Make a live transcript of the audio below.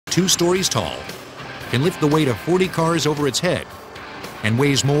2 stories tall, can lift the weight of 40 cars over its head, and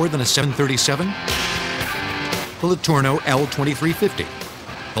weighs more than a 737? The LeTourneau L2350,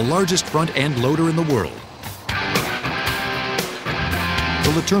 the largest front-end loader in the world.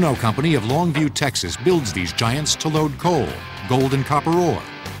 The LeTourneau Company of Longview, Texas builds these giants to load coal, gold and copper ore,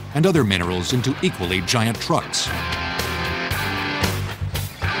 and other minerals into equally giant trucks.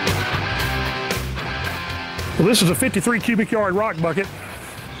 Well, this is a 53 cubic yard rock bucket.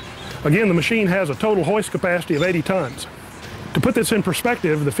 Again, the machine has a total hoist capacity of 80 tons. To put this in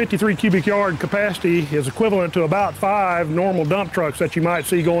perspective, the 53 cubic yard capacity is equivalent to about 5 normal dump trucks that you might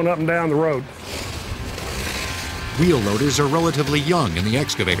see going up and down the road. Wheel loaders are relatively young in the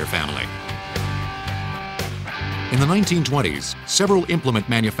excavator family. In the 1920s, several implement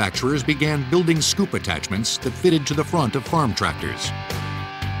manufacturers began building scoop attachments that fitted to the front of farm tractors.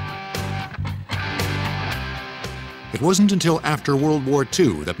 It wasn't until after World War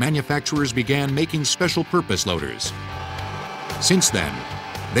II that manufacturers began making special purpose loaders. Since then,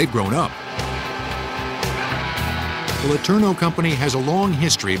 they've grown up. The LeTourneau Company has a long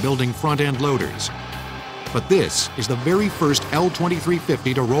history building front-end loaders, but this is the very first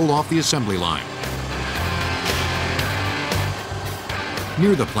L2350 to roll off the assembly line.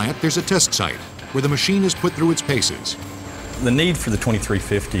 Near the plant, there's a test site where the machine is put through its paces. The need for the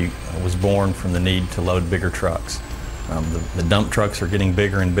 2350 was born from the need to load bigger trucks. The dump trucks are getting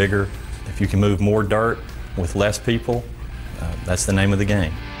bigger and bigger. If you can move more dirt with less people, that's the name of the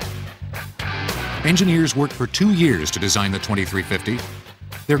game. Engineers worked for 2 years to design the 2350.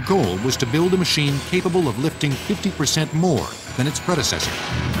 Their goal was to build a machine capable of lifting 50% more than its predecessor.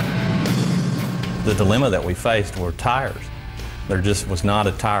 The dilemma that we faced were tires. There just was not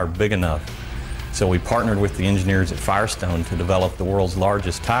a tire big enough. So we partnered with the engineers at Firestone to develop the world's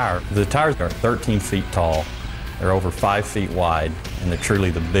largest tire. The tires are 13 feet tall, they're over 5 feet wide, and they're truly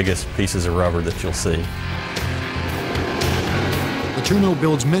the biggest pieces of rubber that you'll see. LeTourneau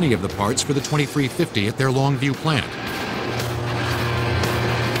builds many of the parts for the 2350 at their Longview plant.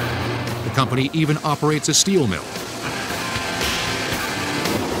 The company even operates a steel mill.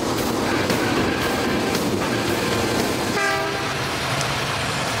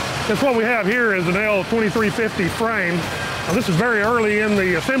 That's what we have here is an L2350 frame. Now, this is very early in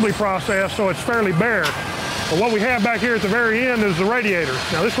the assembly process, so it's fairly bare. But what we have back here at the very end is the radiator.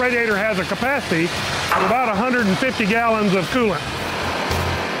 Now, this radiator has a capacity of about 150 gallons of coolant.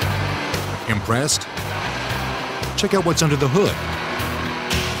 Impressed? Check out what's under the hood.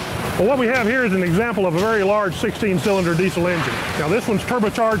 Well, what we have here is an example of a very large 16-cylinder diesel engine. Now, this one's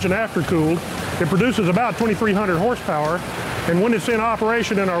turbocharged and after-cooled. It produces about 2,300 horsepower, and when it's in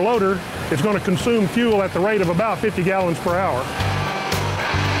operation in our loader, it's going to consume fuel at the rate of about 50 gallons per hour.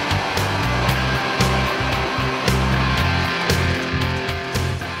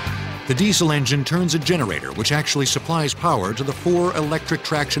 The diesel engine turns a generator which actually supplies power to the 4 electric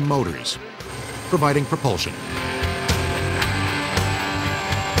traction motors, providing propulsion.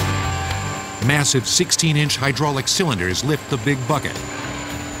 Massive 16-inch hydraulic cylinders lift the big bucket.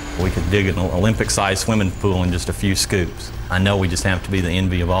 We could dig an Olympic-sized swimming pool in just a few scoops. I know we just have to be the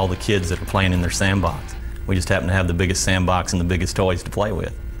envy of all the kids that are playing in their sandbox. We just happen to have the biggest sandbox and the biggest toys to play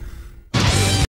with.